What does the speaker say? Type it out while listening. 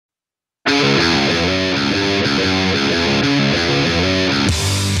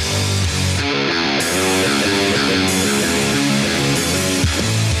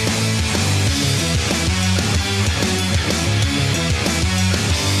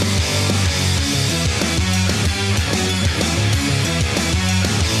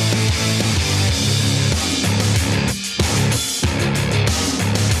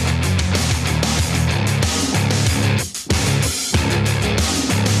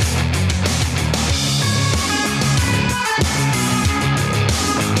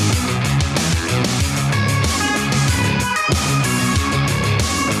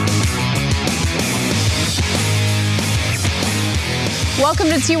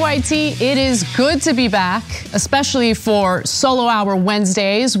Welcome to TYT. It is good to be back, especially for Solo Hour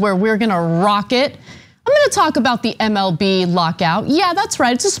Wednesdays, where we're gonna rock it. I'm gonna talk about the MLB lockout. Yeah, that's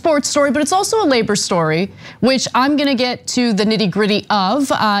right, it's a sports story, but it's also a labor story, which I'm gonna get to the nitty-gritty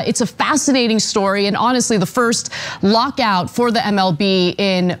of. It's a fascinating story, and honestly, the first lockout for the MLB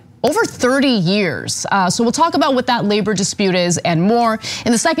in over 30 years. So we'll talk about what that labor dispute is and more.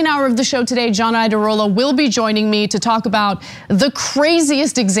 In the second hour of the show today, John Idarola will be joining me to talk about the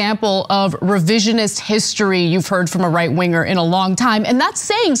craziest example of revisionist history you've heard from a right winger in a long time. And that's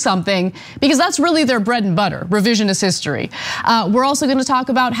saying something, because that's really their bread and butter, revisionist history. We're also gonna talk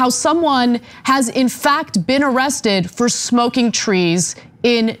about how someone has in fact been arrested for smoking trees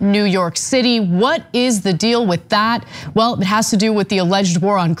in New York City. What is the deal with that? Well, it has to do with the alleged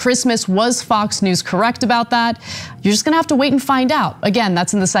war on Christmas. Was Fox News correct about that? You're just gonna have to wait and find out. Again,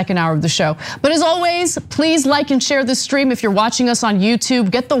 that's in the second hour of the show. But as always, please like and share this stream if you're watching us on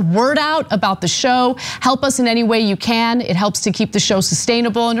YouTube. Get the word out about the show. Help us in any way you can. It helps to keep the show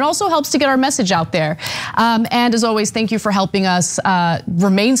sustainable, and it also helps to get our message out there. And as always, thank you for helping us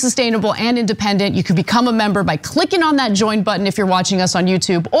remain sustainable and independent. You can become a member by clicking on that join button if you're watching us on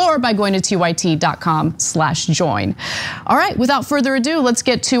YouTube, or by going to tyt.com/join. All right, without further ado, let's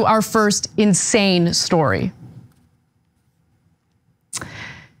get to our first insane story.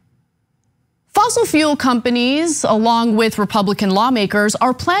 Fossil fuel companies, along with Republican lawmakers,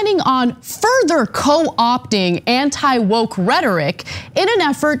 are planning on further co-opting anti-woke rhetoric in an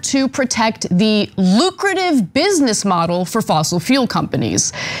effort to protect the lucrative business model for fossil fuel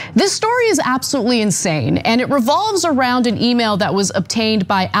companies. This story is absolutely insane, and it revolves around an email that was obtained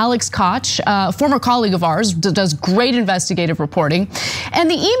by ALEC, a former colleague of ours, does great investigative reporting.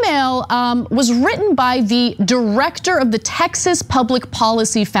 And the email was written by the director of the Texas Public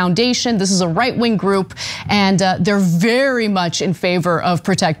Policy Foundation. This is a right-wing group, and they're very much in favor of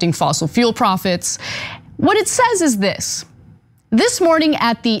protecting fossil fuel profits. What it says is this: this morning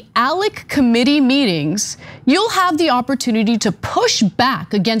at the ALEC committee meetings, you'll have the opportunity to push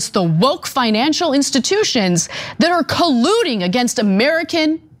back against the woke financial institutions that are colluding against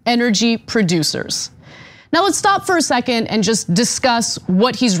American energy producers. Now let's stop for a second and just discuss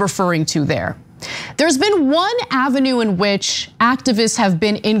what he's referring to there. There's been one avenue in which activists have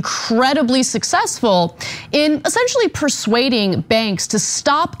been incredibly successful in essentially persuading banks to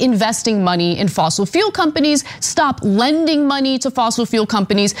stop investing money in fossil fuel companies, stop lending money to fossil fuel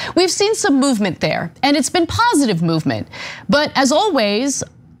companies. We've seen some movement there, and it's been positive movement. But as always,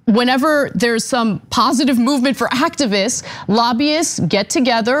 whenever there's some positive movement for activists, lobbyists get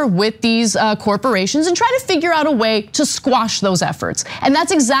together with these corporations and try to figure out a way to squash those efforts. And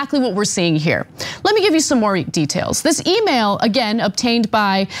that's exactly what we're seeing here. Let me give you some more details. This email, again, obtained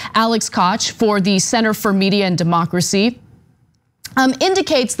by ALEC for the Center for Media and Democracy,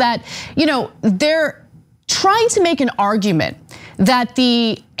 indicates that, they're trying to make an argument that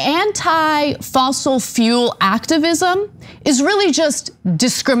the anti-fossil fuel activism is really just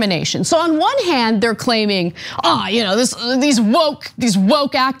discrimination. So on one hand, they're claiming, these woke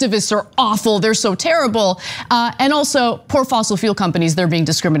activists are awful, they're so terrible, and also poor fossil fuel companies, they're being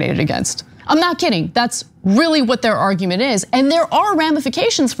discriminated against. I'm not kidding, that's really what their argument is. And there are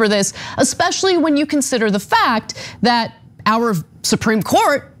ramifications for this, especially when you consider the fact that our Supreme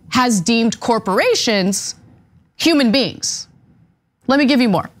Court has deemed corporations human beings. Let me give you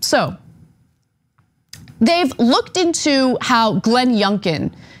more. So they've looked into how Glenn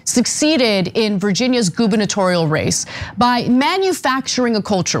Youngkin succeeded in Virginia's gubernatorial race by manufacturing a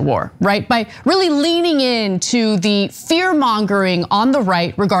culture war, right? By really leaning into the fear mongering on the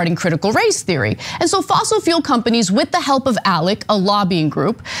right regarding critical race theory. And so fossil fuel companies, with the help of ALEC, a lobbying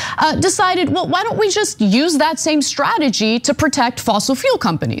group, decided, well, why don't we just use that same strategy to protect fossil fuel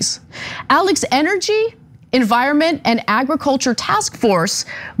companies? ALEC's Energy, Environment and Agriculture Task Force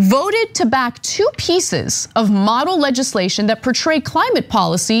voted to back two pieces of model legislation that portray climate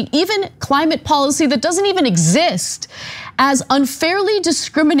policy, even climate policy that doesn't even exist, as unfairly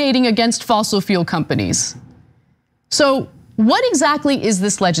discriminating against fossil fuel companies. So what exactly is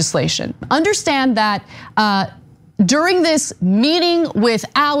this legislation? Understand that during this meeting with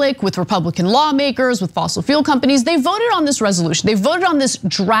ALEC, with Republican lawmakers, with fossil fuel companies, they voted on this resolution. They voted on this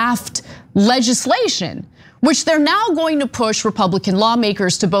draft legislation, which they're now going to push Republican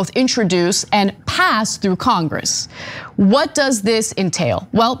lawmakers to both introduce and pass through Congress. What does this entail?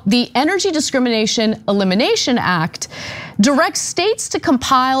 Well, the Energy Discrimination Elimination Act directs states to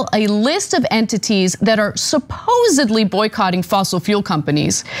compile a list of entities that are supposedly boycotting fossil fuel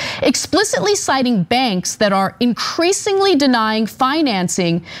companies, explicitly citing banks that are increasingly denying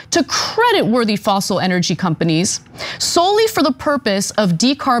financing to credit-worthy fossil energy companies solely for the purpose of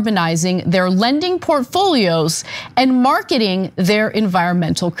decarbonizing their lending portfolios and marketing their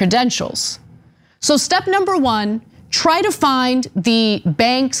environmental credentials. So step number one, try to find the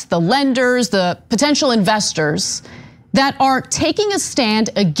banks, the lenders, the potential investors that are taking a stand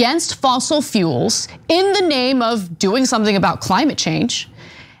against fossil fuels in the name of doing something about climate change.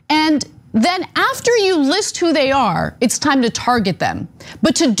 And then after you list who they are, it's time to target them.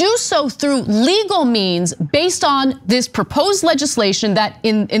 But to do so through legal means based on this proposed legislation that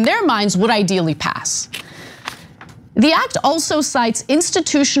in their minds would ideally pass. The act also cites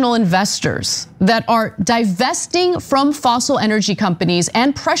institutional investors that are divesting from fossil energy companies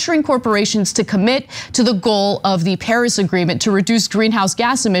and pressuring corporations to commit to the goal of the Paris Agreement to reduce greenhouse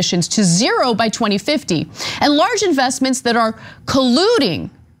gas emissions to 0 by 2050, and large investments that are colluding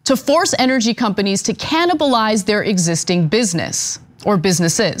to force energy companies to cannibalize their existing business or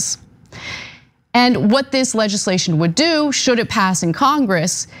businesses. And what this legislation would do, should it pass in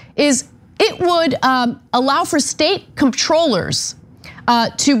Congress, is it would allow for state controllers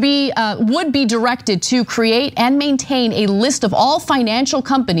would be directed to create and maintain a list of all financial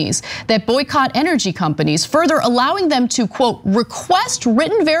companies that boycott energy companies, further allowing them to, quote, request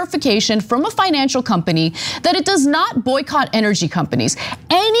written verification from a financial company that it does not boycott energy companies.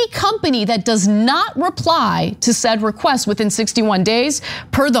 Any company that does not reply to said request within 61 days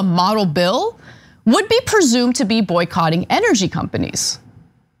per the model bill would be presumed to be boycotting energy companies.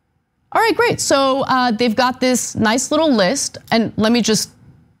 All right, great. So they've got this nice little list, and let me just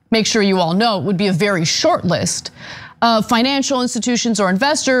make sure you all know it would be a very short list of financial institutions or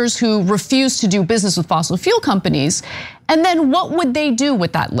investors who refuse to do business with fossil fuel companies. And then what would they do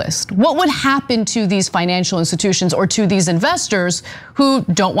with that list? What would happen to these financial institutions or to these investors who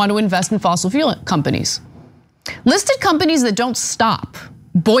don't want to invest in fossil fuel companies? Listed companies that don't stop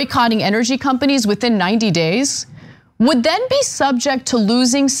boycotting energy companies within 90 days would then be subject to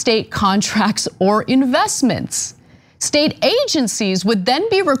losing state contracts or investments. State agencies would then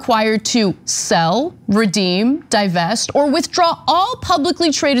be required to sell, redeem, divest, or withdraw all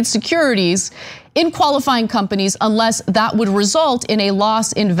publicly traded securities in qualifying companies unless that would result in a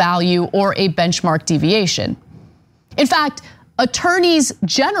loss in value or a benchmark deviation. In fact, attorneys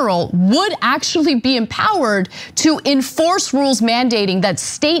general would actually be empowered to enforce rules mandating that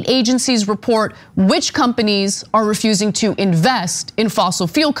state agencies report which companies are refusing to invest in fossil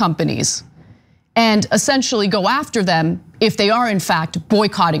fuel companies and essentially go after them if they are in fact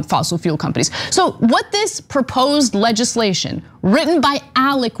boycotting fossil fuel companies. So what this proposed legislation written by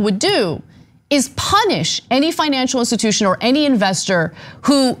ALEC would do is punish any financial institution or any investor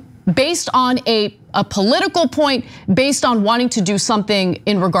who, based on a political point, based on wanting to do something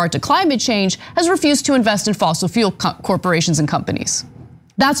in regard to climate change, has refused to invest in fossil fuel corporations and companies.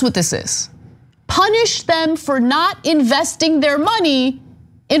 That's what this is. Punish them for not investing their money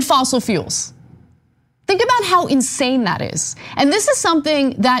in fossil fuels. Think about how insane that is. And this is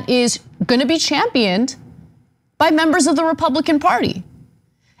something that is going to be championed by members of the Republican Party.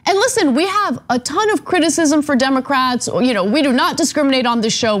 And listen, we have a ton of criticism for Democrats. We do not discriminate on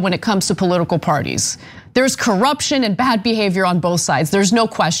this show when it comes to political parties. There's corruption and bad behavior on both sides. There's no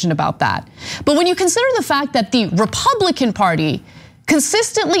question about that. But when you consider the fact that the Republican Party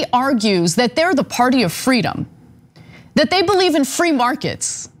consistently argues that they're the party of freedom, that they believe in free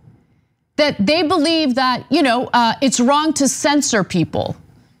markets, that they believe that it's wrong to censor people,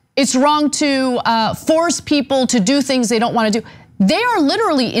 it's wrong to force people to do things they don't want to do. They are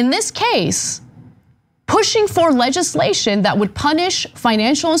literally, in this case, pushing for legislation that would punish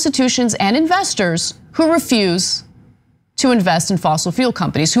financial institutions and investors who refuse to invest in fossil fuel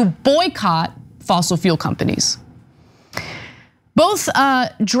companies, who boycott fossil fuel companies. Both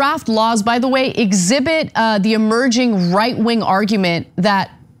draft laws, by the way, exhibit the emerging right-wing argument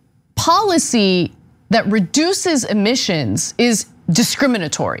that policy that reduces emissions is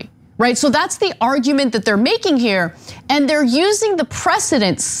discriminatory. Right, so that's the argument that they're making here, and they're using the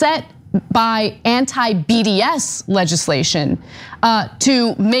precedent set by anti-BDS legislation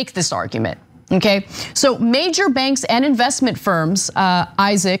to make this argument. Okay, so major banks and investment firms,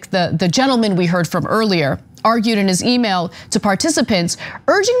 Isaac, the gentleman we heard from earlier, argued in his email to participants,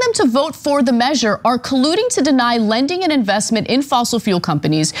 urging them to vote for the measure are colluding to deny lending and investment in fossil fuel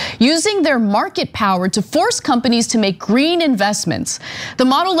companies, using their market power to force companies to make green investments. The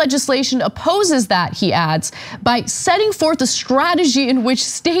model legislation opposes that, he adds, by setting forth a strategy in which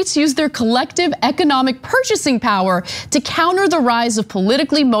states use their collective economic purchasing power to counter the rise of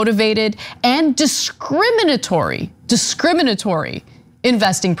politically motivated and discriminatory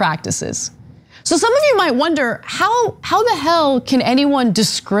investing practices. So some of you might wonder, how the hell can anyone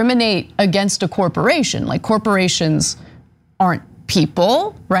discriminate against a corporation? Like, corporations aren't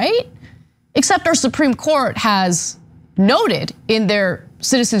people, right? Except our Supreme Court has noted in their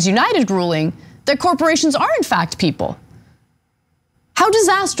Citizens United ruling that corporations are in fact people. How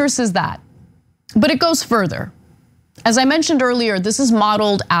disastrous is that? But it goes further. As I mentioned earlier, this is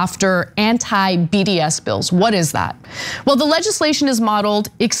modeled after anti-BDS bills. What is that? Well, the legislation is modeled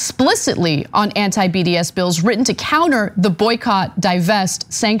explicitly on anti-BDS bills written to counter the boycott,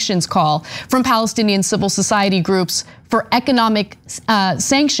 divest, sanctions call from Palestinian civil society groups for economic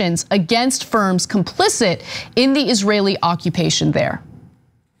sanctions against firms complicit in the Israeli occupation there.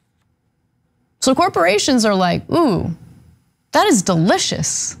 So corporations are like, ooh, that is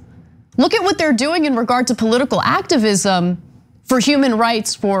delicious. Look at what they're doing in regard to political activism for human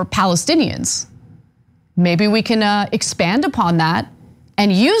rights for Palestinians. Maybe we can expand upon that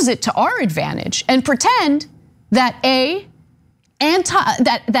and use it to our advantage and pretend that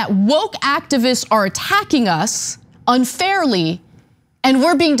that woke activists are attacking us unfairly and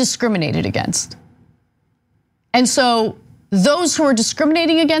we're being discriminated against. And so those who are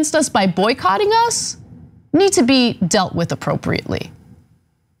discriminating against us by boycotting us need to be dealt with appropriately.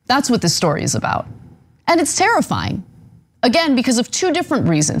 That's what this story is about. And it's terrifying. Again, because of two different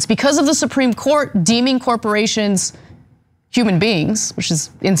reasons. Because of the Supreme Court deeming corporations human beings, which is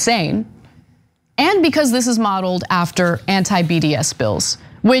insane. And because this is modeled after anti-BDS bills,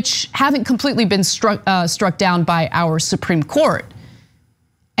 which haven't completely been struck down by our Supreme Court.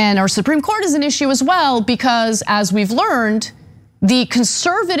 And our Supreme Court is an issue as well because, as we've learned, the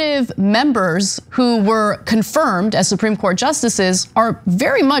conservative members who were confirmed as Supreme Court justices are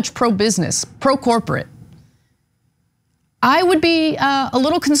very much pro-business, pro-corporate. I would be a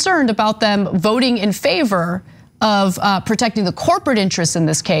little concerned about them voting in favor of protecting the corporate interests in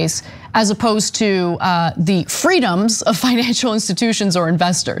this case, as opposed to the freedoms of financial institutions or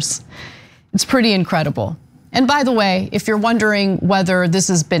investors. It's pretty incredible. And by the way, if you're wondering whether this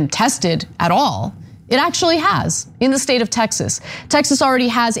has been tested at all, it actually has in the state of Texas. Texas already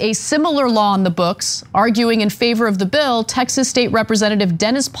has a similar law on the books. Arguing in favor of the bill, Texas State Representative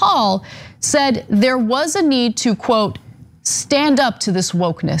Dennis Paul said there was a need to, quote, stand up to this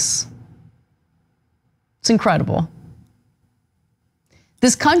wokeness. It's incredible.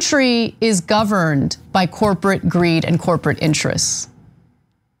 This country is governed by corporate greed and corporate interests.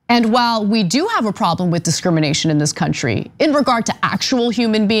 And while we do have a problem with discrimination in this country, in regard to actual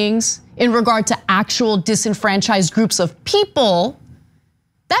human beings, in regard to actual disenfranchised groups of people,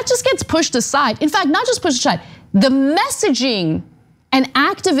 that just gets pushed aside. In fact, not just pushed aside, the messaging and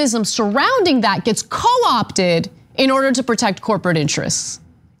activism surrounding that gets co-opted in order to protect corporate interests.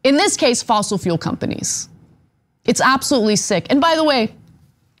 In this case, fossil fuel companies. It's absolutely sick. And by the way,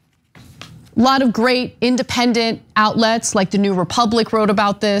 a lot of great independent outlets like the New Republic wrote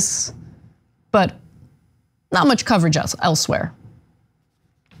about this, but not much coverage elsewhere.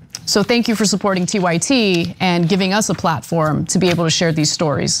 So thank you for supporting TYT and giving us a platform to be able to share these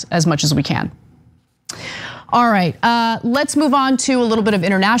stories as much as we can. All right, let's move on to a little bit of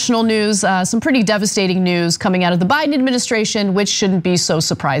international news. Some pretty devastating news coming out of the Biden administration, which shouldn't be so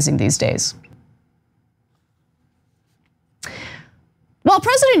surprising these days. While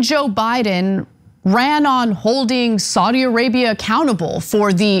President Joe Biden ran on holding Saudi Arabia accountable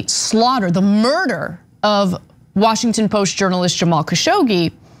for the slaughter, the murder of Washington Post journalist Jamal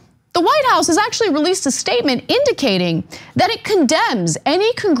Khashoggi, the White House has actually released a statement indicating that it condemns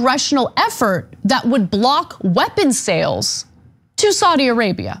any congressional effort that would block weapons sales to Saudi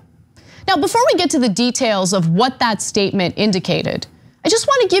Arabia. Now, before we get to the details of what that statement indicated, I just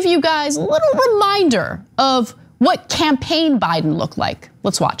want to give you guys a little reminder of what campaign Biden looked like.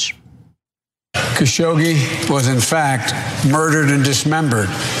 Let's watch. Khashoggi was in fact murdered and dismembered,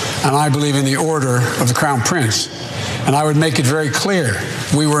 and I believe in the order of the Crown Prince. And I would make it very clear,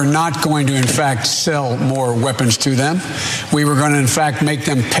 we were not going to in fact sell more weapons to them. We were going to in fact make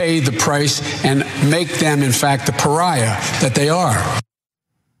them pay the price and make them in fact the pariah that they are.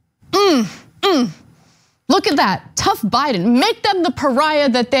 Look at that, tough Biden, make them the pariah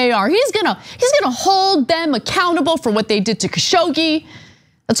that they are. He's gonna hold them accountable for what they did to Khashoggi.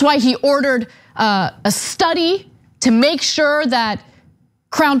 That's why he ordered a study to make sure that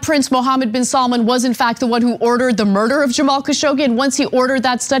Crown Prince Mohammed bin Salman was in fact the one who ordered the murder of Jamal Khashoggi. And once he ordered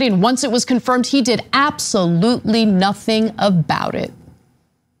that study and once it was confirmed, he did absolutely nothing about it.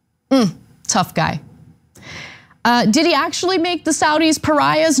 Tough guy. Did he actually make the Saudis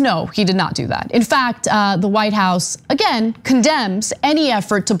pariahs? No, he did not do that. In fact, the White House, again, condemns any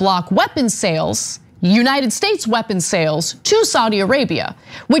effort to block weapons sales, United States weapons sales to Saudi Arabia,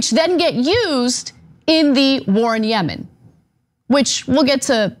 which then get used in the war in Yemen, which we'll get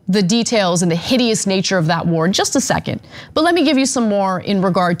to the details and the hideous nature of that war in just a second. But let me give you some more in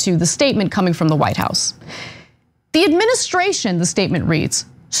regard to the statement coming from the White House. The administration, the statement reads,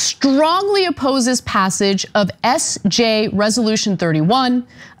 strongly opposes passage of SJ Resolution 31,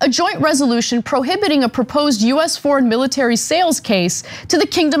 a joint resolution prohibiting a proposed US foreign military sales case to the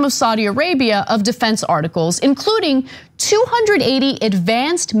Kingdom of Saudi Arabia of defense articles, including 280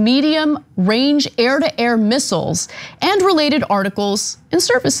 advanced medium-range air-to-air missiles and related articles and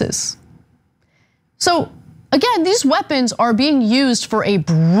services. So again, these weapons are being used for a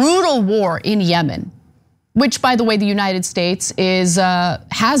brutal war in Yemen, which, by the way, the United States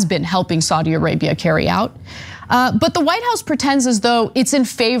has been helping Saudi Arabia carry out. But the White House pretends as though it's in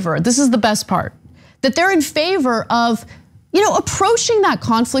favor, this is the best part, that they're in favor of, approaching that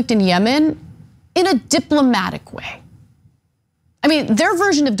conflict in Yemen in a diplomatic way. I mean, their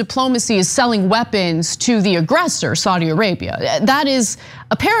version of diplomacy is selling weapons to the aggressor, Saudi Arabia. That is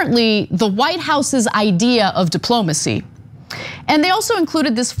apparently the White House's idea of diplomacy. And they also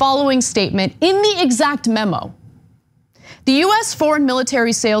included this following statement in the exact memo. The US foreign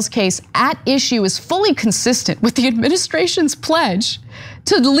military sales case at issue is fully consistent with the administration's pledge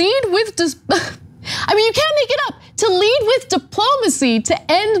to lead with, you can't make it up, to lead with diplomacy to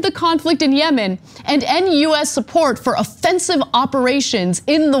end the conflict in Yemen and end US support for offensive operations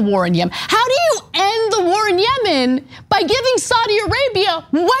in the war in Yemen. How do you end the war in Yemen? By giving Saudi Arabia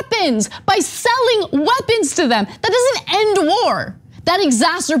weapons, by selling weapons to them. That doesn't end war. That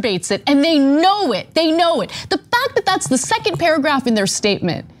exacerbates it, and they know it. They know it. The fact that that's the second paragraph in their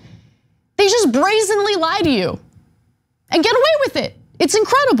statement, they just brazenly lie to you and get away with it. It's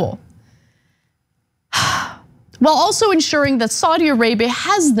incredible. While also ensuring that Saudi Arabia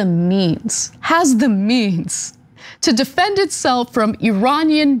has the means to defend itself from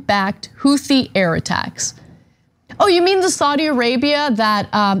Iranian-backed Houthi air attacks. Oh, you mean the Saudi Arabia that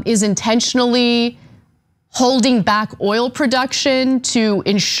is intentionally holding back oil production to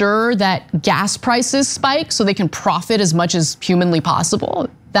ensure that gas prices spike so they can profit as much as humanly possible?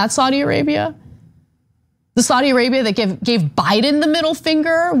 That's Saudi Arabia? The Saudi Arabia that gave Biden the middle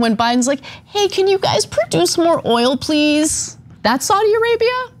finger when Biden's like, hey, can you guys produce more oil, please? That's Saudi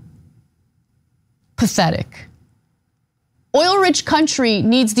Arabia? Pathetic. Oil-rich country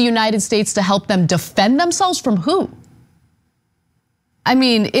needs the United States to help them defend themselves from who? I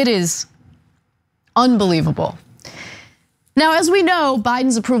mean, it is unbelievable. Now, as we know,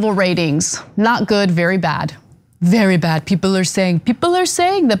 Biden's approval ratings, not good, very bad. Very bad. People are saying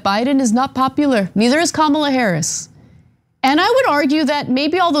that Biden is not popular. Neither is Kamala Harris. And I would argue that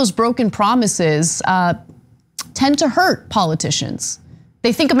maybe all those broken promises tend to hurt politicians.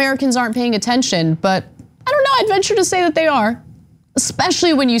 They think Americans aren't paying attention, but I don't know, I'd venture to say that they are,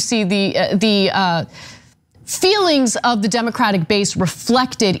 especially when you see the feelings of the Democratic base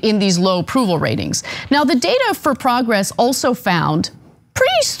reflected in these low approval ratings. Now, the data for Progress also found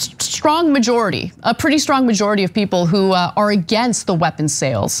a pretty strong majority of people who are against the weapons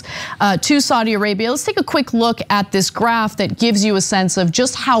sales to Saudi Arabia. Let's take a quick look at this graph that gives you a sense of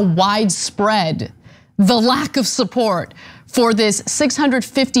just how widespread the lack of support for this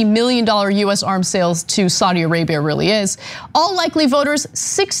 $650 million US arms sales to Saudi Arabia really is. All likely voters,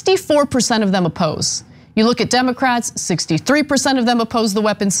 64% of them oppose. You look at Democrats, 63% of them oppose the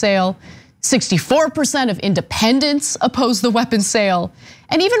weapons sale. 64% of independents oppose the weapons sale.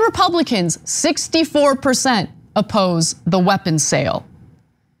 And even Republicans, 64% oppose the weapons sale.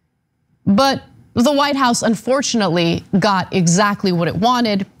 But the White House, unfortunately, got exactly what it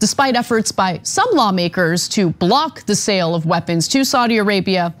wanted. Despite efforts by some lawmakers to block the sale of weapons to Saudi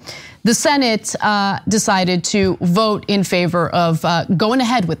Arabia, the Senate decided to vote in favor of going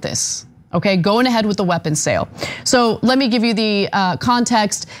ahead with this. Okay, going ahead with the weapons sale. So let me give you the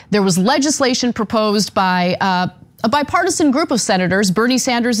context. There was legislation proposed by a bipartisan group of senators. Bernie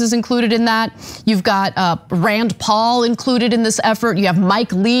Sanders is included in that. You've got Rand Paul included in this effort. You have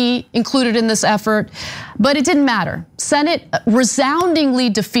Mike Lee included in this effort. But it didn't matter. Senate resoundingly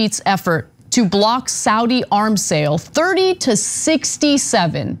defeats effort to block Saudi arms sale, 30 to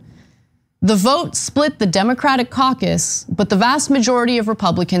 67. The vote split the Democratic caucus, but the vast majority of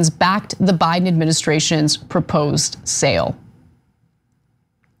Republicans backed the Biden administration's proposed sale.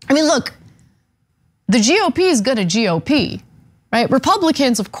 I mean, look, the GOP is good at GOP, right?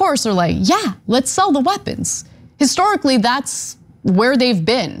 Republicans, of course, are like, yeah, let's sell the weapons. Historically, that's where they've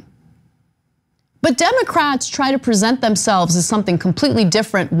been. But Democrats try to present themselves as something completely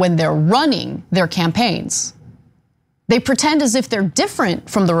different when they're running their campaigns. They pretend as if they're different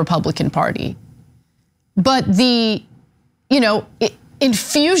from the Republican Party. But the,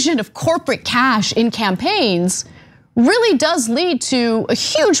 infusion of corporate cash in campaigns really does lead to a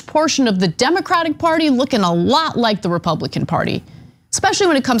huge portion of the Democratic Party looking a lot like the Republican Party, especially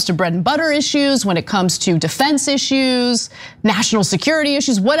when it comes to bread and butter issues, when it comes to defense issues, national security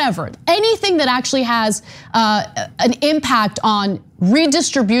issues, whatever. Anything that actually has an impact on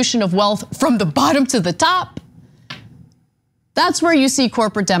redistribution of wealth from the bottom to the top. That's where you see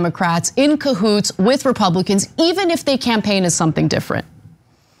corporate Democrats in cahoots with Republicans, even if they campaign as something different.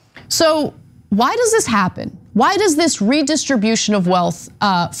 So why does this happen? Why does this redistribution of wealth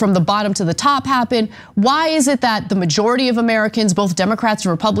from the bottom to the top happen? Why is it that the majority of Americans, both Democrats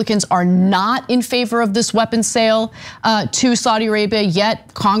and Republicans, are not in favor of this weapons sale to Saudi Arabia,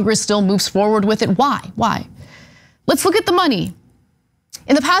 yet Congress still moves forward with it? Why? Let's look at the money.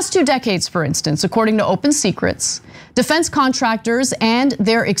 In the past 2 decades, for instance, according to Open Secrets, defense contractors and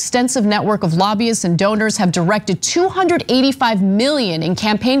their extensive network of lobbyists and donors have directed $285 million in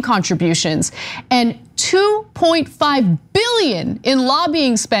campaign contributions and $2.5 billion in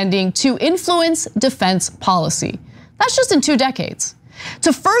lobbying spending to influence defense policy. That's just in 2 decades.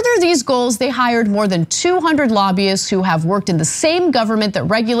 To further these goals, they hired more than 200 lobbyists who have worked in the same government that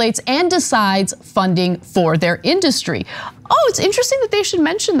regulates and decides funding for their industry. Oh, it's interesting that they should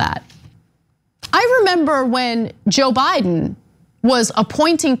mention that. I remember when Joe Biden was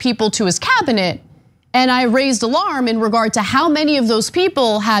appointing people to his cabinet, and I raised alarm in regard to how many of those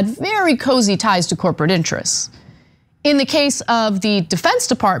people had very cozy ties to corporate interests. In the case of the Defense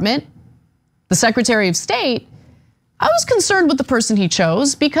Department, the Secretary of State, I was concerned with the person he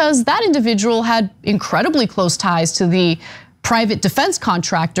chose because that individual had incredibly close ties to the private defense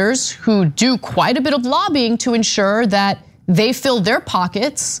contractors who do quite a bit of lobbying to ensure that they fill their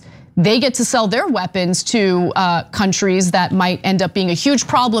pockets. They get to sell their weapons to countries that might end up being a huge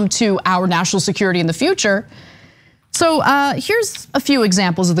problem to our national security in the future. So here's a few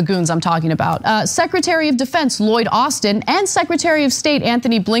examples of the goons I'm talking about. Secretary of Defense Lloyd Austin and Secretary of State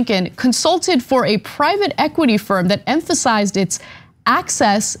Anthony Blinken consulted for a private equity firm that emphasized its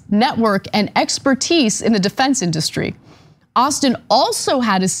access, network, and expertise in the defense industry. Austin also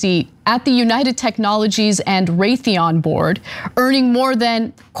had a seat at the United Technologies and Raytheon board, earning more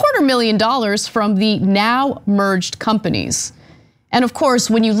than $250,000 from the now merged companies. And of course,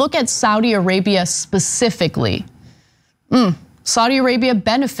 when you look at Saudi Arabia specifically, Saudi Arabia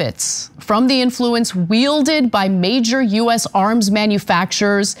benefits from the influence wielded by major US arms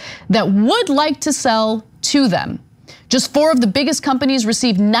manufacturers that would like to sell to them. Just 4 of the biggest companies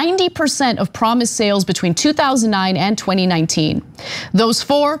received 90% of promised sales between 2009 and 2019. Those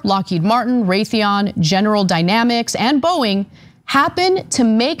 4, Lockheed Martin, Raytheon, General Dynamics, and Boeing, happen to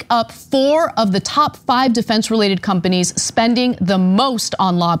make up 4 of the top 5 defense-related companies spending the most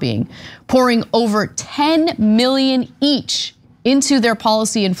on lobbying, pouring over $10 million each into their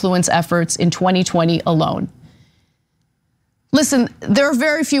policy influence efforts in 2020 alone. Listen, there are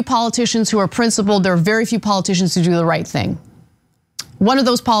very few politicians who are principled. There are very few politicians who do the right thing. One of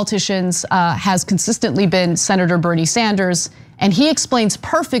those politicians has consistently been Senator Bernie Sanders, and he explains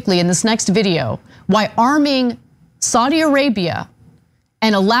perfectly in this next video why arming Saudi Arabia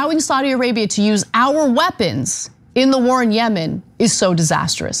and allowing Saudi Arabia to use our weapons in the war in Yemen is so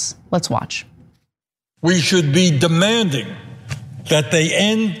disastrous. Let's watch. We should be demanding that they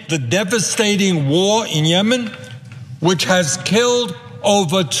end the devastating war in Yemen, which has killed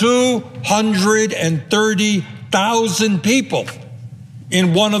over 230,000 people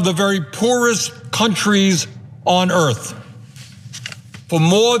in one of the very poorest countries on earth. For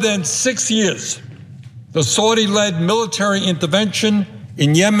more than 6 years, the Saudi-led military intervention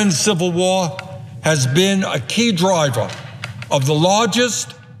in Yemen's civil war has been a key driver of the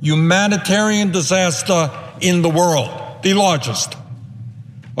largest humanitarian disaster in the world, the largest.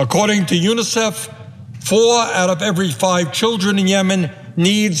 According to UNICEF, 4 out of every 5 children in Yemen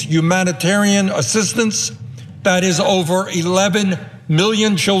needs humanitarian assistance. That is over 11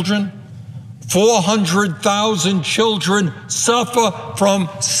 million children. 400,000 children suffer from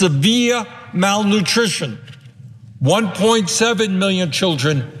severe malnutrition. 1.7 million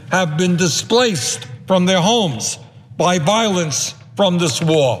children have been displaced from their homes by violence from this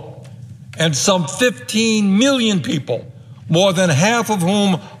war. and some 15 million people, more than half of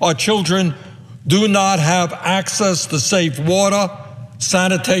whom are children, do not have access to safe water,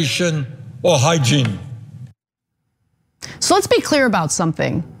 sanitation, or hygiene. So let's be clear about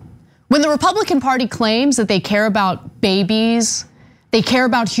something. When the Republican Party claims that they care about babies, they care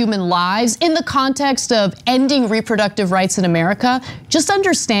about human lives in the context of ending reproductive rights in America, just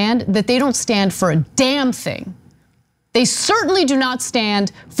understand that they don't stand for a damn thing. They certainly do not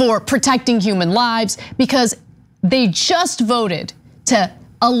stand for protecting human lives because they just voted to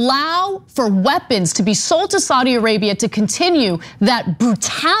allow for weapons to be sold to Saudi Arabia to continue that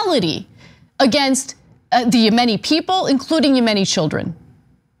brutality against the Yemeni people, including Yemeni children.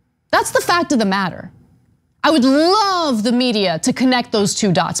 That's the fact of the matter. I would love the media to connect those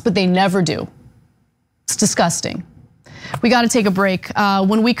two dots, but they never do. It's disgusting. We got to take a break.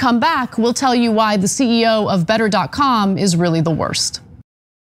 When we come back, we'll tell you why the CEO of Better.com is really the worst.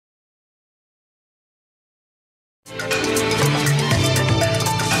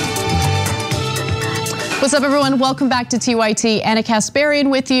 What's up, everyone? Welcome back to TYT. Anna Kasparian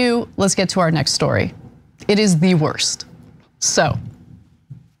with you. Let's get to our next story. It is the worst. So,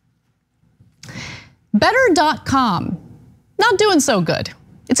 Better.com, not doing so good.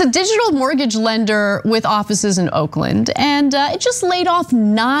 It's a digital mortgage lender with offices in Oakland, and it just laid off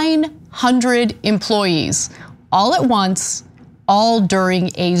 900 employees all at once, all during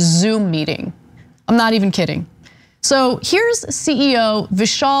a Zoom meeting. I'm not even kidding. So here's CEO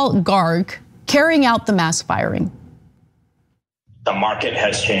Vishal Garg carrying out the mass firing. The market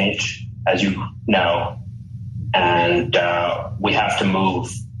has changed, as you know, and we have to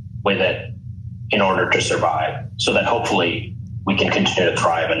move with it in order to survive, so that hopefully we can continue to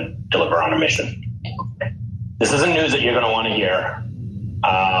thrive and deliver on a mission. This isn't news that you're going to want to hear,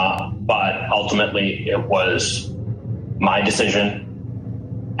 but ultimately it was my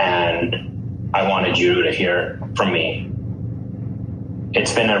decision, and I wanted you to hear from me.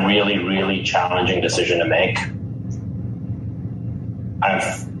 It's been a really, really challenging decision to make.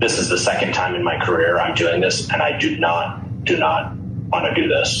 This is the second time in my career I'm doing this, and I do not want to do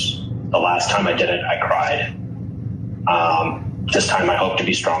this. The last time I did it, I cried. This time I hope to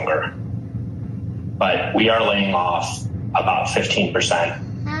be stronger. But we are laying off about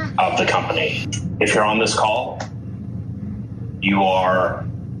 15% of the company. If you're on this call, you are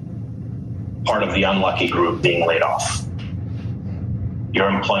part of the unlucky group being laid off. Your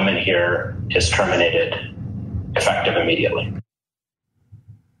employment here is terminated, effective immediately.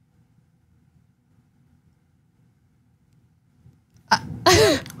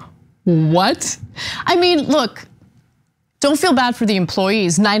 What? I mean, look, don't feel bad for the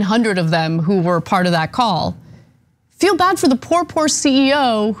employees, 900 of them who were part of that call. Feel bad for the poor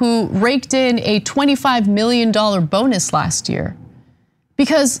CEO who raked in a $25 million bonus last year.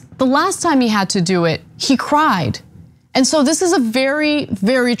 Because the last time he had to do it, he cried. And so this is a very,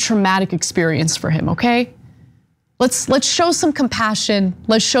 very traumatic experience for him, okay? Let's show some compassion,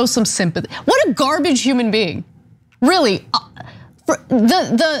 let's show some sympathy. What a garbage human being, really.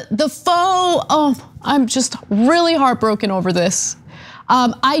 The foe, I'm just really heartbroken over this.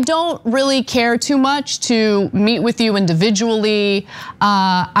 I don't really care too much to meet with you individually.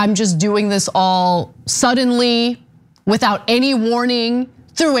 I'm just doing this all suddenly, without any warning,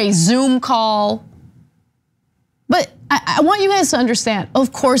 through a Zoom call. But I want you guys to understand,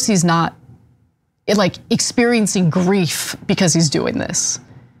 of course he's not like experiencing grief because he's doing this.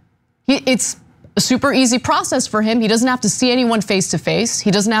 It's a super easy process for him. He doesn't have to see anyone face to face. He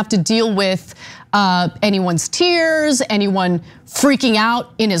doesn't have to deal with anyone's tears, anyone freaking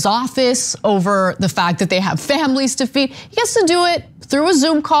out in his office over the fact that they have families to feed. He gets to do it through a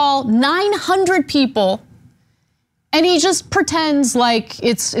Zoom call, 900 people, and he just pretends like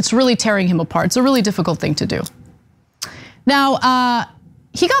it's really tearing him apart. It's a really difficult thing to do. Now,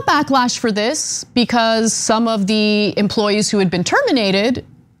 he got backlash for this because some of the employees who had been terminated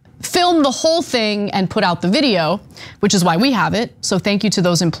filmed the whole thing and put out the video, which is why we have it. So thank you to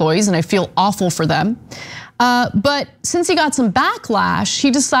those employees, and I feel awful for them. But since he got some backlash,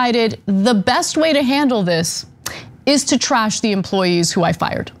 he decided the best way to handle this is to trash the employees who I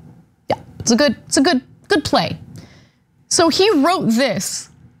fired. Yeah, it's a good play. So he wrote this.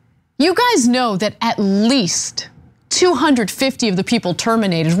 You guys know that at least 250 of the people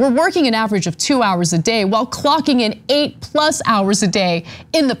terminated were working an average of 2 hours a day while clocking in 8+ hours a day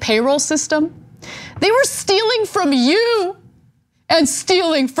in the payroll system. They were stealing from you and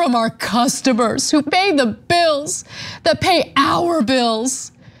stealing from our customers who pay the bills that pay our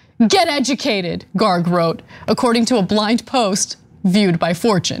bills. Get educated, Garg wrote, according to a blind post viewed by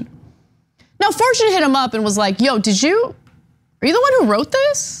Fortune. Now, Fortune hit him up and was like, yo, are you the one who wrote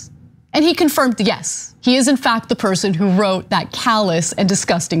this? And he confirmed, yes, he is in fact the person who wrote that callous and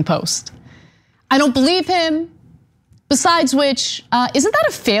disgusting post. I don't believe him. Besides which, isn't that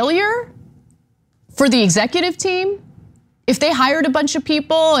a failure for the executive team? If they hired a bunch of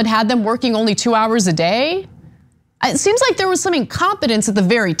people and had them working only 2 hours a day, it seems like there was some incompetence at the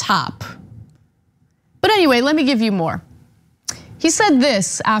very top. But anyway, let me give you more. He said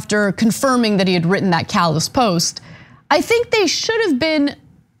this after confirming that he had written that callous post. I think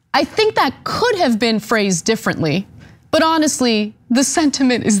that could have been phrased differently, but honestly, the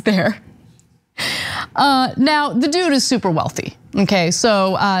sentiment is there. Now, the dude is super wealthy, okay?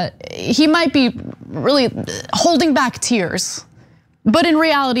 So he might be really holding back tears. But in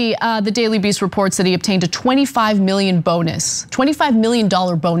reality, the Daily Beast reports that he obtained a $25 million bonus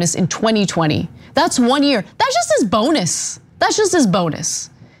in 2020. That's 1 year. That's just his bonus. That's just his bonus.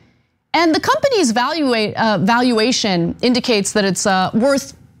 And the company's valuation indicates that it's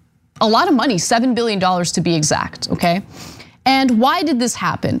worth a lot of money, $7 billion to be exact, okay? And why did this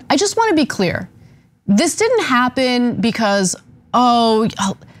happen? I just wanna be clear. This didn't happen because,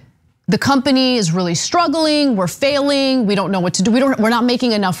 the company is really struggling, we're failing, we don't know what to do, we're not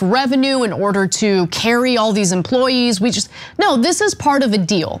making enough revenue in order to carry all these employees. No, this is part of a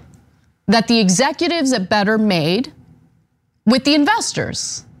deal that the executives at Better made with the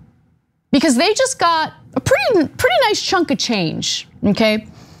investors, because they just got a pretty nice chunk of change, okay?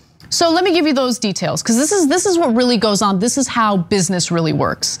 So let me give you those details, because this is what really goes on. This is how business really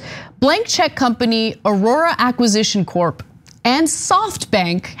works. Blank check company Aurora Acquisition Corp and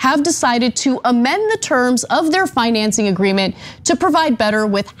SoftBank have decided to amend the terms of their financing agreement to provide Better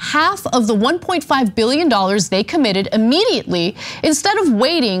with half of the $1.5 billion they committed immediately instead of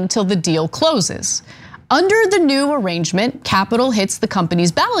waiting till the deal closes. Under the new arrangement, capital hits the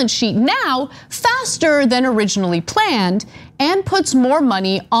company's balance sheet now faster than originally planned and puts more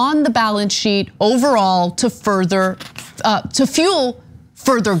money on the balance sheet overall to fuel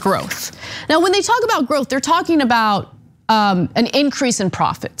further growth. Now, when they talk about growth, they're talking about an increase in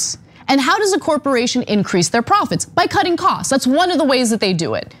profits. And how does a corporation increase their profits? By cutting costs. That's one of the ways that they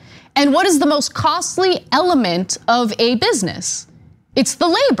do it. And what is the most costly element of a business? It's the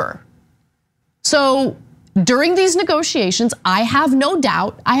labor. So during these negotiations, I have no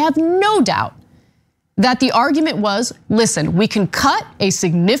doubt that the argument was, listen, we can cut a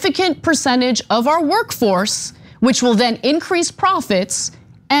significant percentage of our workforce, which will then increase profits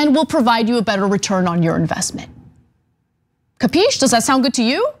and will provide you a better return on your investment. Capiche? Does that sound good to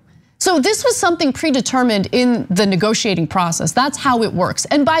you? So this was something predetermined in the negotiating process. That's how it works.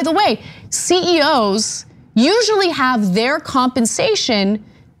 And by the way, CEOs usually have their compensation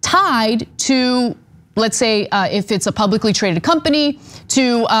tied to, let's say, if it's a publicly traded company,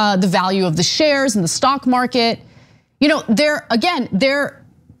 to the value of the shares in the stock market. You know, their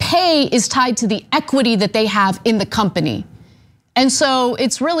pay is tied to the equity that they have in the company. And so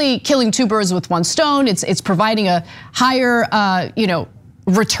it's really killing two birds with one stone. It's providing a higher,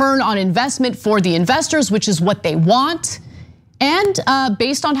 return on investment for the investors, which is what they want. And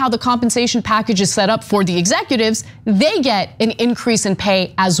based on how the compensation package is set up for the executives, they get an increase in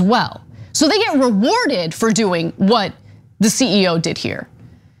pay as well. So they get rewarded for doing what the CEO did here.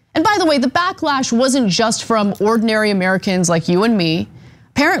 And by the way, the backlash wasn't just from ordinary Americans like you and me.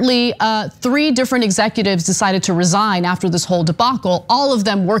 Apparently, 3 different executives decided to resign after this whole debacle, all of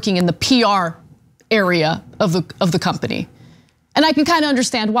them working in the PR area of the company. And I can kind of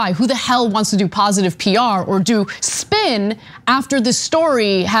understand why. Who the hell wants to do positive PR or do spin after this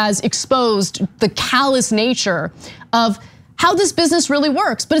story has exposed the callous nature of how this business really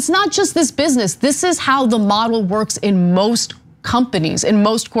works? But it's not just this business. This is how the model works in most companies, in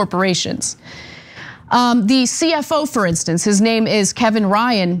most corporations. The CFO, for instance, his name is Kevin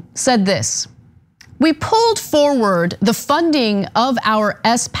Ryan, said this: "We pulled forward the funding of our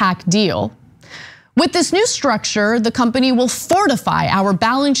SPAC deal. With this new structure, the company will fortify our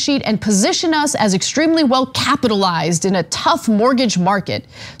balance sheet and position us as extremely well capitalized in a tough mortgage market.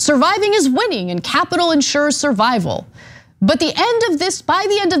 Surviving is winning and capital ensures survival. But by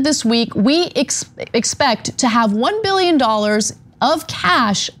the end of this week, we expect to have $1 billion of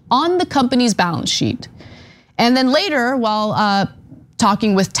cash on the company's balance sheet." And then later, while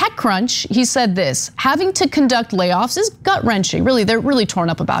talking with TechCrunch, he said this: "Having to conduct layoffs is gut-wrenching." Really, they're really torn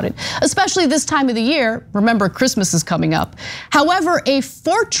up about it, especially this time of the year. Remember, Christmas is coming up. However, a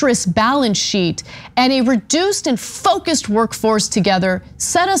fortress balance sheet and a reduced and focused workforce together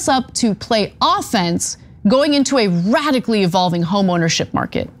set us up to play offense going into a radically evolving homeownership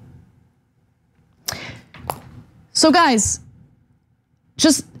market. So guys,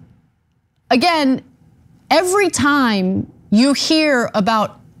 just again, every time you hear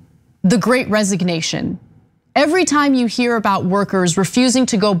about the Great Resignation. Every time you hear about workers refusing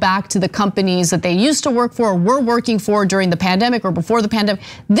to go back to the companies that they used to work for or were working for during the pandemic or before the pandemic,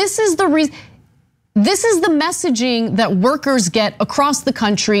 this is the reason. This is the messaging that workers get across the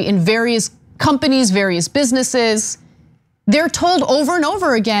country in various companies, various businesses. They're told over and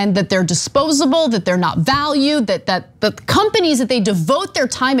over again that they're disposable, that they're not valued, that the companies that they devote their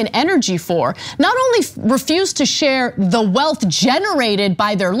time and energy for not only refuse to share the wealth generated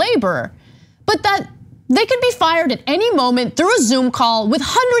by their labor, but that they could be fired at any moment through a Zoom call with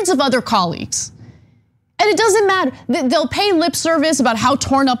hundreds of other colleagues. And it doesn't matter. They'll pay lip service about how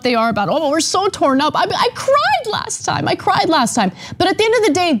torn up they are, about, oh, we're so torn up. I cried last time. But at the end of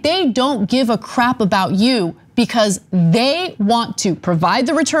the day, they don't give a crap about you because they want to provide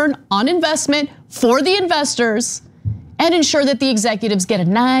the return on investment for the investors and ensure that the executives get a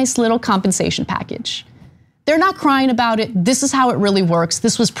nice little compensation package. They're not crying about it. This is how it really works.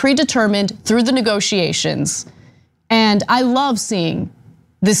 This was predetermined through the negotiations. And I love seeing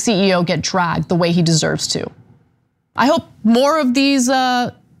the CEO get dragged the way he deserves to. I hope more of these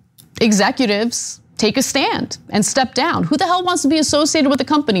executives take a stand and step down. Who the hell wants to be associated with a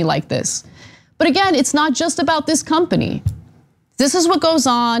company like this? But again, it's not just about this company. This is what goes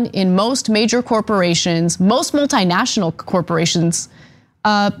on in most major corporations, most multinational corporations,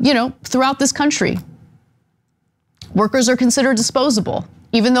 throughout this country. Workers are considered disposable,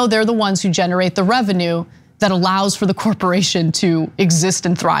 even though they're the ones who generate the revenue that allows for the corporation to exist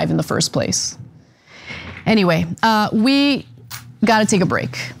and thrive in the first place. Anyway, we gotta take a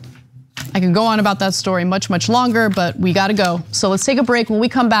break. I can go on about that story much, much longer, but we gotta go. So let's take a break. When we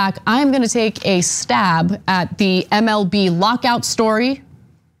come back, I'm gonna take a stab at the MLB lockout story.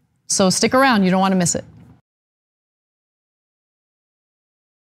 So stick around, you don't wanna miss it.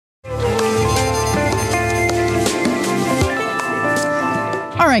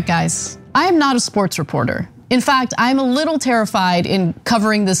 All right, guys, I am not a sports reporter. In fact, I'm a little terrified in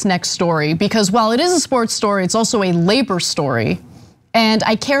covering this next story because while it is a sports story, it's also a labor story. And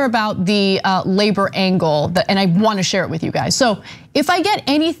I care about the labor angle, and I want to share it with you guys. So if I get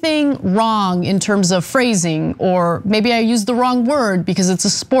anything wrong in terms of phrasing, or maybe I use the wrong word because it's a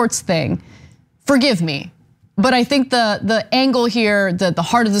sports thing, forgive me. But I think the angle here, the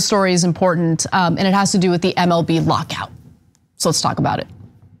heart of the story is important, and it has to do with the MLB lockout. So let's talk about it.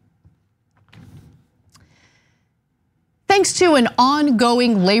 Thanks to an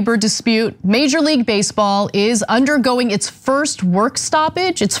ongoing labor dispute, Major League Baseball is undergoing its first work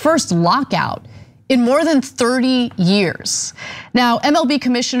stoppage, its first lockout in more than 30 years. Now, MLB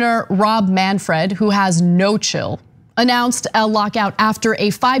Commissioner Rob Manfred, who has no chill, announced a lockout after a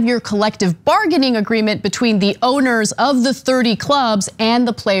 5-year collective bargaining agreement between the owners of the 30 clubs and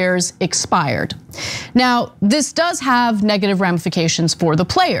the players expired. Now, this does have negative ramifications for the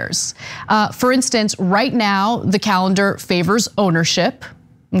players. For instance, right now, the calendar favors ownership.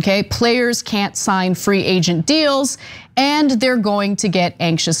 Okay, players can't sign free agent deals, and they're going to get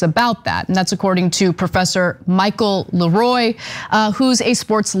anxious about that. And that's according to Professor Michael Leroy, who's a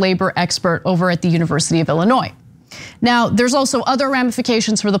sports labor expert over at the University of Illinois. Now, there's also other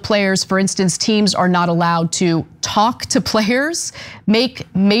ramifications for the players. For instance, teams are not allowed to talk to players, make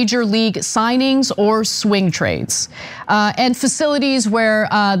major league signings or swing trades. And facilities where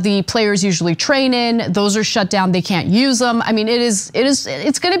the players usually train in, those are shut down, they can't use them. I mean,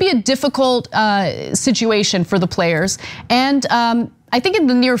 it's gonna be a difficult situation for the players. And I think in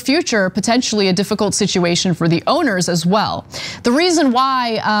the near future, potentially a difficult situation for the owners as well. The reason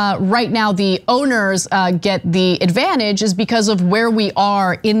why right now the owners get the advantage is because of where we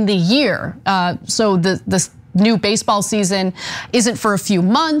are in the year. So the new baseball season isn't for a few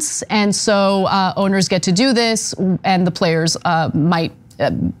months, and so owners get to do this, and the players might,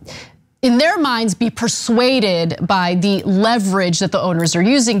 in their minds, be persuaded by the leverage that the owners are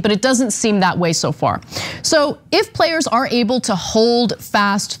using, but it doesn't seem that way so far. So if players are able to hold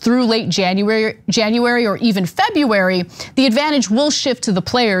fast through late January or even February, the advantage will shift to the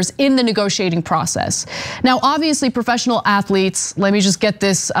players in the negotiating process. Now, obviously, professional athletes, let me just get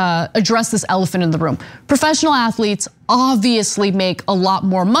this, address this elephant in the room. Professional athletes obviously make a lot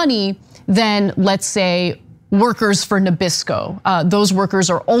more money than, let's say, workers for Nabisco. Those workers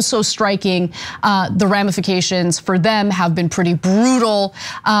are also striking. The ramifications for them have been pretty brutal.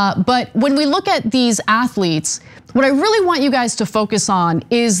 But when we look at these athletes, what I really want you guys to focus on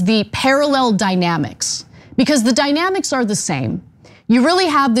is the parallel dynamics, because the dynamics are the same. you really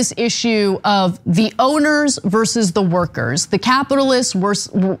have this issue of the owners versus the workers, the capitalists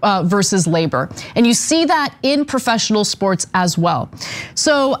versus labor. And you see that in professional sports as well.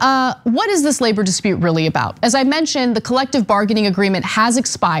 So what is this labor dispute really about? As I mentioned, the collective bargaining agreement has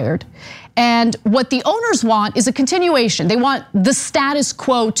expired. And what the owners want is a continuation. They want the status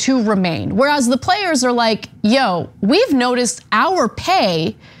quo to remain. Whereas the players are like, yo, we've noticed our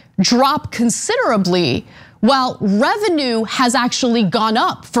pay drop considerably while revenue has actually gone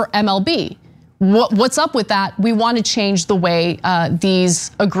up for MLB. What's up with that? We want to change the way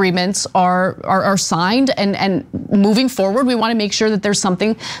these agreements are signed, and moving forward, we want to make sure that there's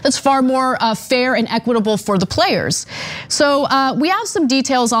something that's far more fair and equitable for the players. So we have some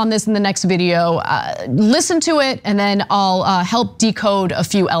details on this in the next video. Listen to it, and then I'll help decode a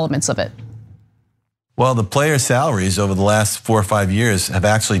few elements of it. Well, the player salaries over the last 4 or 5 years have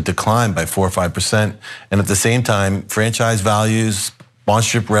actually declined by 4 or 5%. And at the same time, franchise values,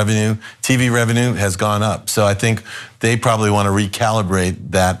 sponsorship revenue, TV revenue has gone up. So I think they probably want to recalibrate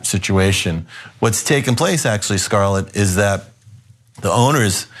that situation. What's taken place actually, Scarlett, is that the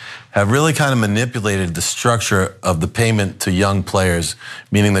owners have really kind of manipulated the structure of the payment to young players,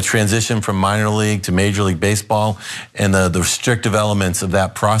 meaning the transition from minor league to Major League Baseball and the restrictive elements of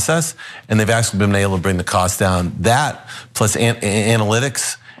that process. And they've actually been able to bring the cost down. That plus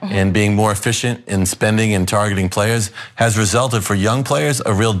analytics and being more efficient in spending and targeting players has resulted for young players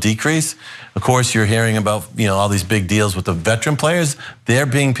a real decrease. Of course, you're hearing about all these big deals with the veteran players. They're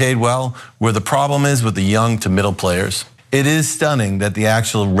being paid well, where the problem is with the young to middle players. It is stunning that the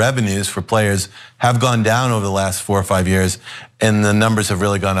actual revenues for players have gone down over the last 4 or 5 years, and the numbers have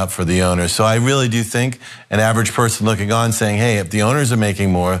really gone up for the owners. So I really do think an average person looking on saying, hey, if the owners are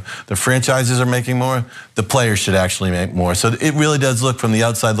making more, the franchises are making more, the players should actually make more. So it really does look from the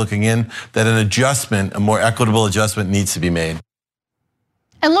outside looking in that an adjustment, a more equitable adjustment needs to be made.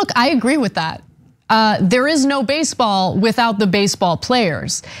 And look, I agree with that. There is no baseball without the baseball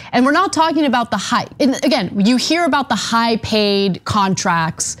players. And we're not talking about the high, and again, you hear about the high paid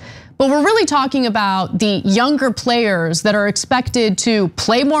contracts, but we're really talking about the younger players that are expected to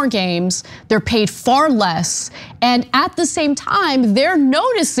play more games, they're paid far less, and at the same time, they're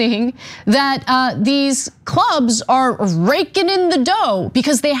noticing that these clubs are raking in the dough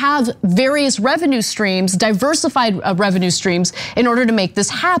because they have various revenue streams, diversified revenue streams in order to make this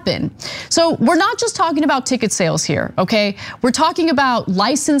happen. So we're not just talking about ticket sales here, okay? We're talking about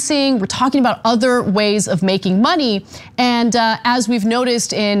licensing, we're talking about other ways of making money. And as we've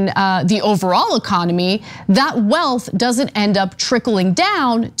noticed in the overall economy, that wealth doesn't end up trickling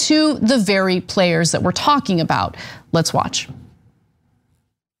down to the very players that we're talking about. Let's watch.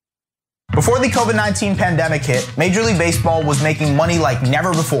 Before the COVID-19 pandemic hit, Major League Baseball was making money like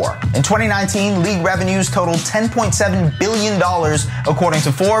never before. In 2019, league revenues totaled $10.7 billion, according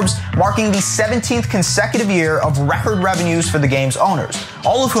to Forbes, marking the 17th consecutive year of record revenues for the game's owners,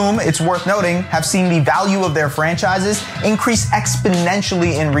 all of whom, it's worth noting, have seen the value of their franchises increase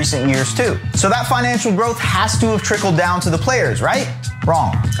exponentially in recent years too. So that financial growth has to have trickled down to the players, right?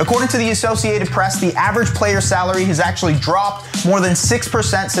 Wrong. According to the Associated Press, the average player salary has actually dropped more than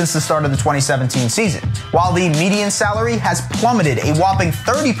 6% since the start of the 2017 season, while the median salary has plummeted a whopping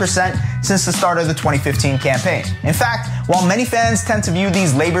 30% since the start of the 2015 campaign. In fact, while many fans tend to view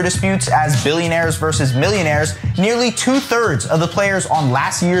these labor disputes as billionaires versus millionaires, nearly 2/3 of the players on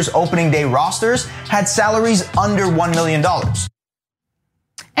last year's opening day rosters had salaries under $1 million.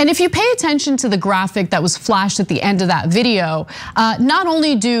 And if you pay attention to the graphic that was flashed at the end of that video, not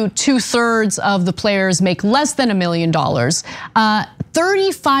only do 2/3 of the players make less than $1 million,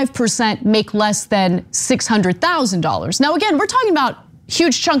 35% make less than $600,000. Now again, we're talking about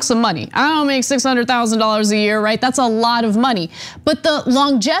huge chunks of money. I don't make $600,000 a year, right? That's a lot of money. But the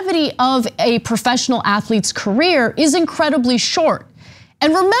longevity of a professional athlete's career is incredibly short.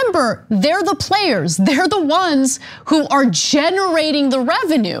 And remember, they're the players, they're the ones who are generating the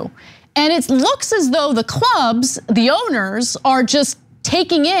revenue. And it looks as though the clubs, the owners, are just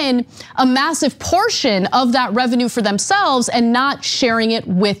taking in a massive portion of that revenue for themselves and not sharing it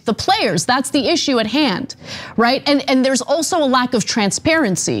with the players. That's the issue at hand, right? And there's also a lack of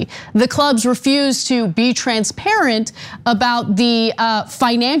transparency. The clubs refuse to be transparent about the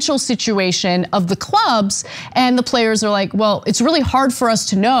financial situation of the clubs, and the players are like, well, it's really hard for us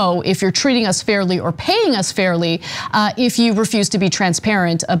to know if you're treating us fairly or paying us fairly if you refuse to be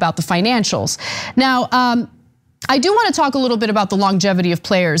transparent about the financials. Now, I do want to talk a little bit about the longevity of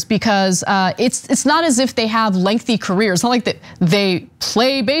players because it's not as if they have lengthy careers. It's not like they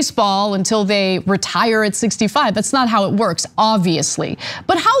play baseball until they retire at 65. That's not how it works, obviously.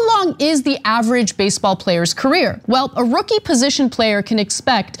 But how long is the average baseball player's career? Well, a rookie position player can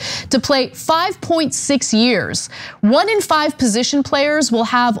expect to play 5.6 years. 1 in 5 position players will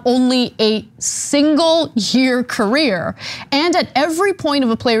have only a single year career. And at every point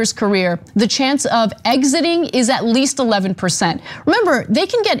of a player's career, the chance of exiting is at least 11%. Remember, they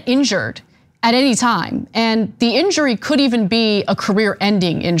can get injured at any time, and the injury could even be a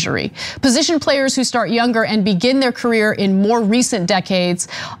career-ending injury. Position players who start younger and begin their career in more recent decades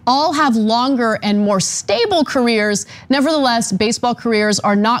all have longer and more stable careers. Nevertheless, baseball careers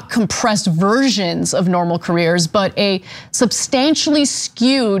are not compressed versions of normal careers, but are substantially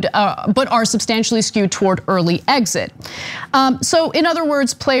skewed toward early exit. So, in other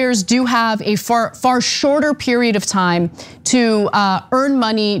words, players do have a far shorter period of time to earn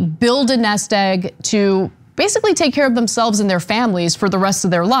money, build a nest egg, to basically take care of themselves and their families for the rest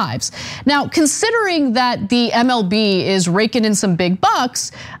of their lives. Now, considering that the MLB is raking in some big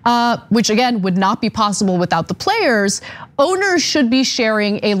bucks, which again would not be possible without the players, owners should be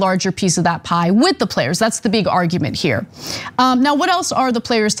sharing a larger piece of that pie with the players. That's the big argument here. Now, what else are the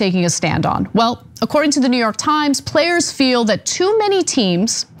players taking a stand on? Well, according to the New York Times, players feel that too many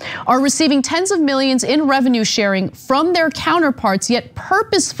teams are receiving tens of millions in revenue sharing from their counterparts, yet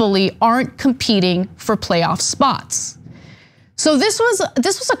purposefully aren't competing for playoff spots. So this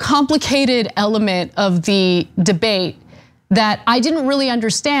was a complicated element of the debate that I didn't really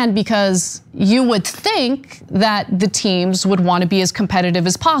understand, because you would think that the teams would want to be as competitive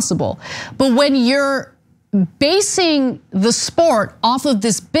as possible. But when you're basing the sport off of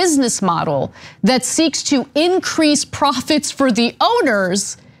this business model that seeks to increase profits for the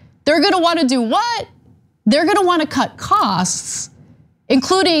owners, they're going to want to do what? They're going to want to cut costs,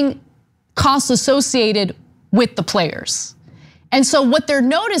 including costs associated with the players. And so what they're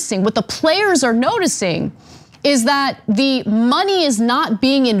noticing, what the players are noticing, is that the money is not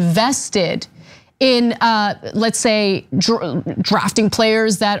being invested in, let's say, drafting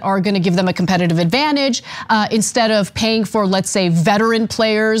players that are going to give them a competitive advantage, instead of paying for, let's say, veteran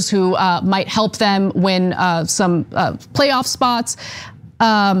players who might help them win some playoff spots.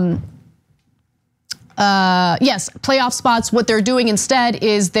 Yes, playoff spots. What they're doing instead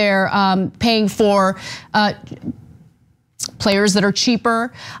is they're paying for players that are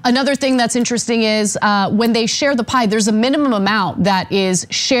cheaper. Another thing that's interesting is when they share the pie, there's a minimum amount that is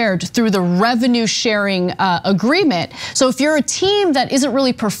shared through the revenue sharing agreement. So if you're a team that isn't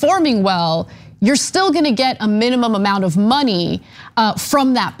really performing well, you're still gonna get a minimum amount of money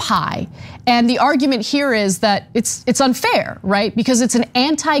from that pie. And the argument here is that it's unfair, right? Because it's an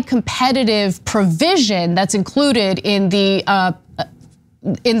anti-competitive provision that's included in the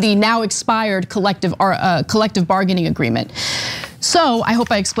now expired collective bargaining agreement. So I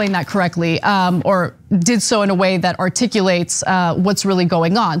hope I explained that correctly, or did so in a way that articulates what's really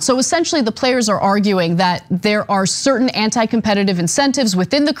going on. So essentially the players are arguing that there are certain anti-competitive incentives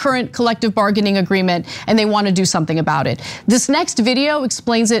within the current collective bargaining agreement, and they want to do something about it. This next video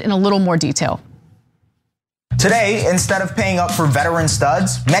explains it in a little more detail. Today, instead of paying up for veteran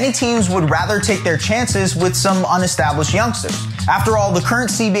studs, many teams would rather take their chances with some unestablished youngsters. After all, the current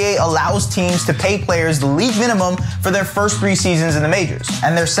CBA allows teams to pay players the league minimum for their first 3 seasons in the majors,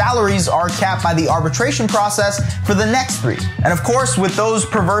 and their salaries are capped by the arbitration process for the next 3. And of course, with those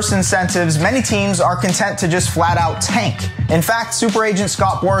perverse incentives, many teams are content to just flat out tank. In fact, super agent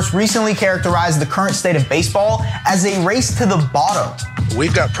Scott Boras recently characterized the current state of baseball as a race to the bottom.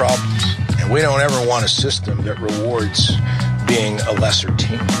 We've got problems, and we don't ever want a system that rewards being a lesser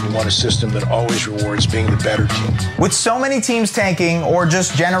team. We want a system that always rewards being the better team. With so many teams tanking or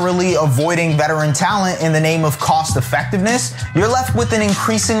just generally avoiding veteran talent in the name of cost effectiveness, you're left with an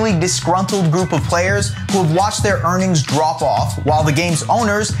increasingly disgruntled group of players who have watched their earnings drop off, while the game's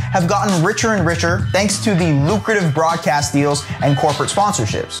owners have gotten richer and richer thanks to the lucrative broadcast deals and corporate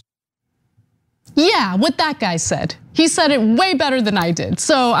sponsorships. Yeah, what that guy said. He said it way better than I did.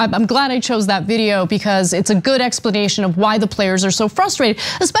 So I'm glad I chose that video, because it's a good explanation of why the players are so frustrated,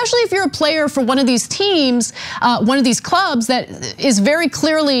 especially if you're a player for one of these teams, one of these clubs that is very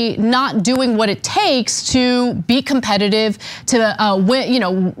clearly not doing what it takes to be competitive, to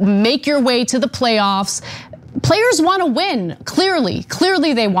win, make your way to the playoffs. Players want to win,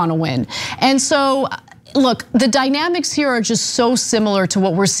 clearly they want to win. And so, look, the dynamics here are just so similar to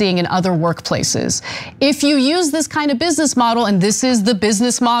what we're seeing in other workplaces. If you use this kind of business model, and this is the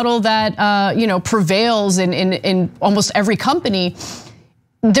business model that prevails in almost every company,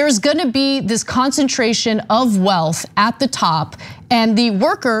 there's gonna be this concentration of wealth at the top, and the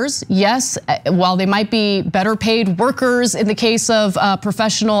workers, yes, while they might be better paid workers in the case of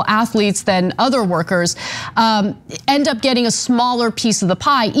professional athletes than other workers, end up getting a smaller piece of the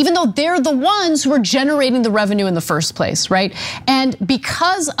pie, even though they're the ones who are generating the revenue in the first place, right? And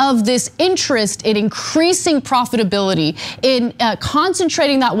because of this interest in increasing profitability, in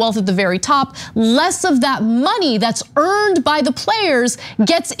concentrating that wealth at the very top, less of that money that's earned by the players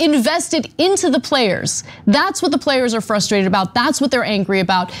gets invested into the players. That's what the players are frustrated about. That's what they're angry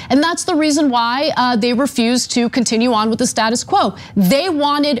about. And that's the reason why they refuse to continue on with the status quo. They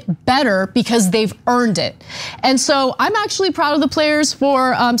wanted better because they've earned it. And so I'm actually proud of the players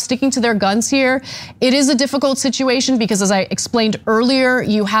for sticking to their guns here. It is a difficult situation because, as I explained earlier,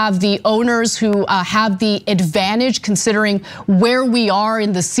 you have the owners who have the advantage considering where we are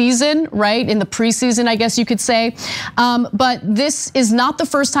in the season, right? In the preseason, I guess you could say. But this is not the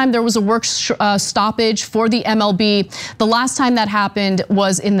first time there was a work stoppage for the MLB. The last time that happened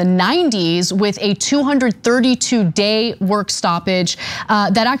was in the 90s with a 232-day work stoppage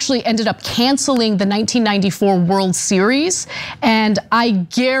that actually ended up canceling the 1994 World Series. And I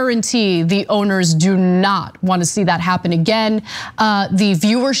guarantee the owners do not want to see that happen again. The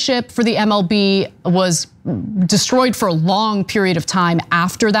viewership for the MLB was destroyed for a long period of time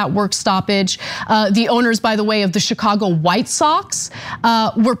after that work stoppage. The owners, by the way, of the Chicago White Sox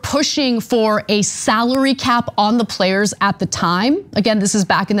were pushing for a salary cap on the players at the time. Again, this is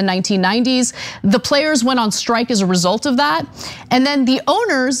back in the 1990s. The players went on strike as a result of that. And then the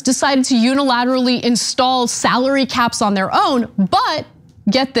owners decided to unilaterally install salary caps on their own. But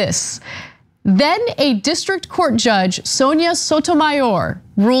get this. Then a district court judge, Sonia Sotomayor,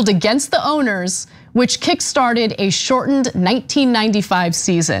 ruled against the owners, which kickstarted a shortened 1995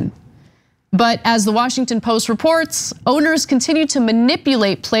 season. But as the Washington Post reports, owners continue to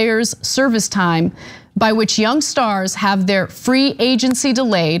manipulate players' service time, by which young stars have their free agency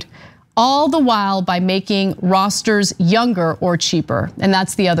delayed, all the while by making rosters younger or cheaper. And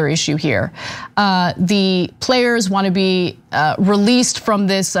that's the other issue here. The players want to be released from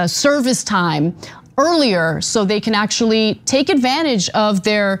this service time earlier so they can actually take advantage of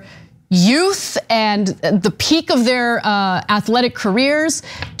their youth and the peak of their athletic careers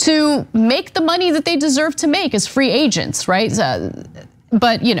to make the money that they deserve to make as free agents, right?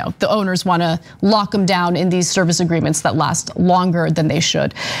 But you know, the owners want to lock them down in these service agreements that last longer than they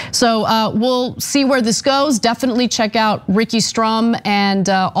should. So we'll see where this goes. Definitely check out Ricky Strum and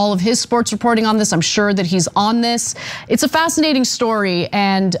all of his sports reporting on this. I'm sure that he's on this. It's a fascinating story,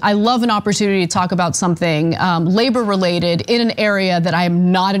 and I love an opportunity to talk about something labor related in an area that I am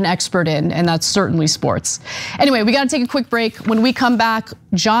not an expert in, and that's certainly sports. Anyway, we got to take a quick break. When we come back,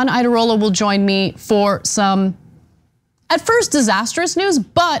 John Iadarola will join me for some, at first, disastrous news,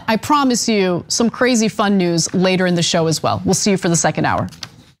 but I promise you some crazy fun news later in the show as well. We'll see you for the second hour.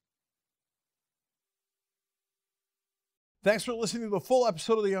 Thanks for listening to the full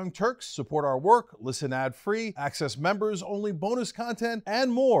episode of The Young Turks. Support our work, listen ad-free, access members-only bonus content,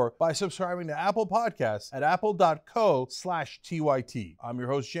 and more by subscribing to Apple Podcasts at apple.co/TYT. I'm your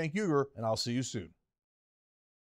host, Cenk Uygur, and I'll see you soon.